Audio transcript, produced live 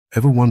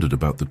Ever wondered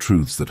about the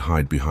truths that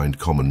hide behind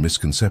common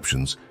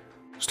misconceptions?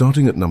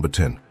 Starting at number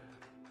 10,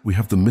 we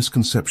have the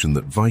misconception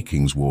that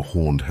Vikings wore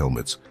horned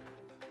helmets.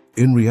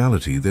 In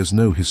reality, there's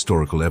no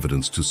historical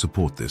evidence to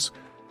support this.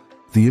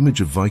 The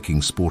image of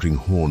Vikings sporting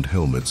horned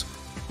helmets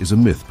is a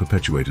myth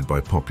perpetuated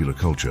by popular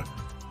culture.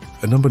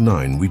 At number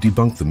 9, we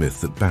debunk the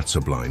myth that bats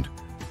are blind.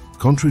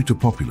 Contrary to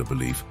popular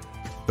belief,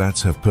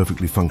 bats have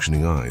perfectly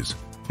functioning eyes.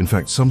 In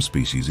fact, some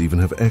species even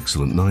have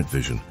excellent night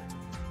vision.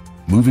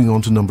 Moving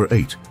on to number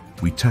 8,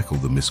 we tackle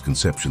the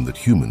misconception that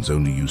humans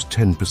only use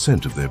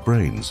 10% of their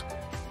brains.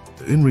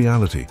 In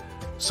reality,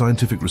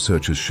 scientific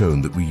research has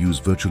shown that we use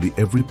virtually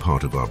every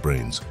part of our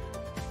brains.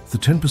 The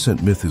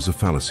 10% myth is a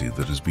fallacy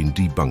that has been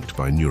debunked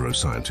by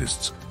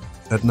neuroscientists.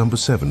 At number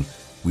 7,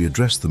 we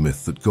address the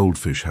myth that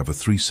goldfish have a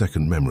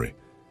 3-second memory.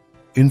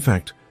 In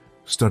fact,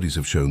 studies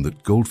have shown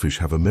that goldfish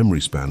have a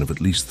memory span of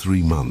at least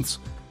 3 months.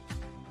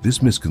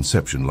 This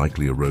misconception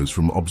likely arose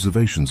from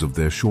observations of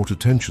their short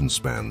attention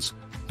spans.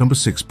 Number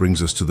 6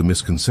 brings us to the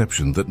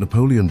misconception that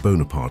Napoleon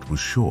Bonaparte was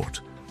short.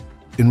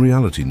 In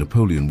reality,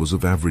 Napoleon was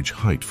of average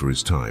height for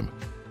his time.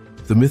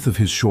 The myth of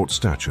his short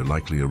stature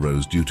likely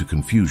arose due to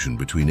confusion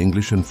between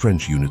English and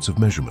French units of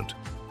measurement.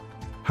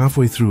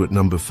 Halfway through at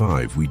number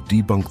 5, we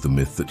debunk the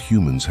myth that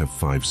humans have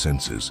 5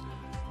 senses.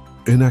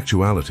 In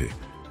actuality,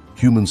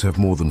 humans have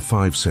more than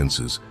 5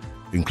 senses,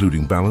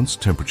 including balance,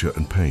 temperature,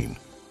 and pain.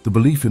 The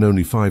belief in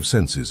only 5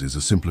 senses is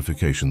a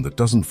simplification that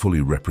doesn't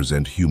fully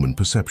represent human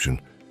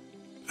perception.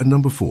 At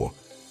number 4,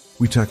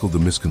 we tackle the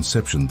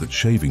misconception that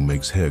shaving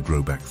makes hair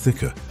grow back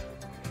thicker.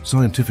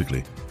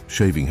 Scientifically,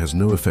 shaving has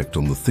no effect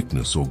on the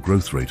thickness or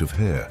growth rate of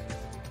hair.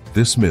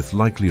 This myth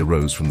likely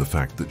arose from the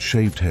fact that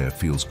shaved hair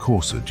feels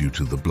coarser due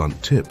to the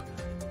blunt tip.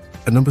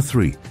 At number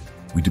 3,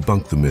 we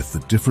debunk the myth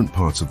that different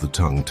parts of the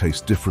tongue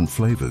taste different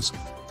flavors.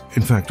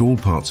 In fact, all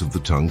parts of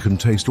the tongue can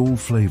taste all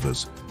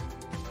flavors.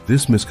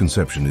 This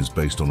misconception is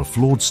based on a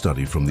flawed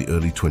study from the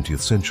early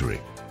 20th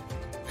century.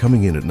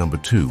 Coming in at number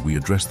 2, we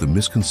address the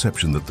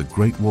misconception that the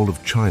Great Wall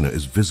of China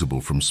is visible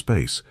from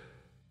space.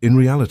 In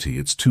reality,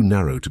 it's too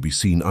narrow to be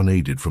seen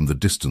unaided from the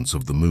distance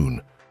of the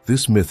moon.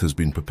 This myth has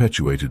been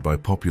perpetuated by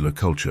popular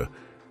culture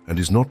and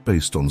is not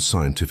based on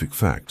scientific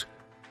fact.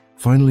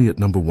 Finally, at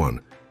number 1,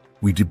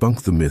 we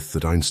debunk the myth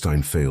that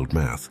Einstein failed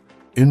math.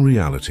 In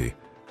reality,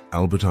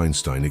 Albert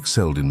Einstein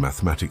excelled in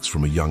mathematics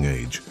from a young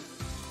age.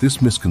 This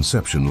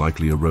misconception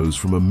likely arose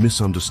from a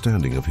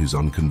misunderstanding of his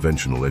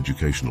unconventional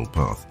educational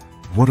path.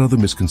 What other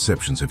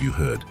misconceptions have you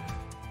heard?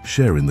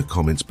 Share in the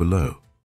comments below.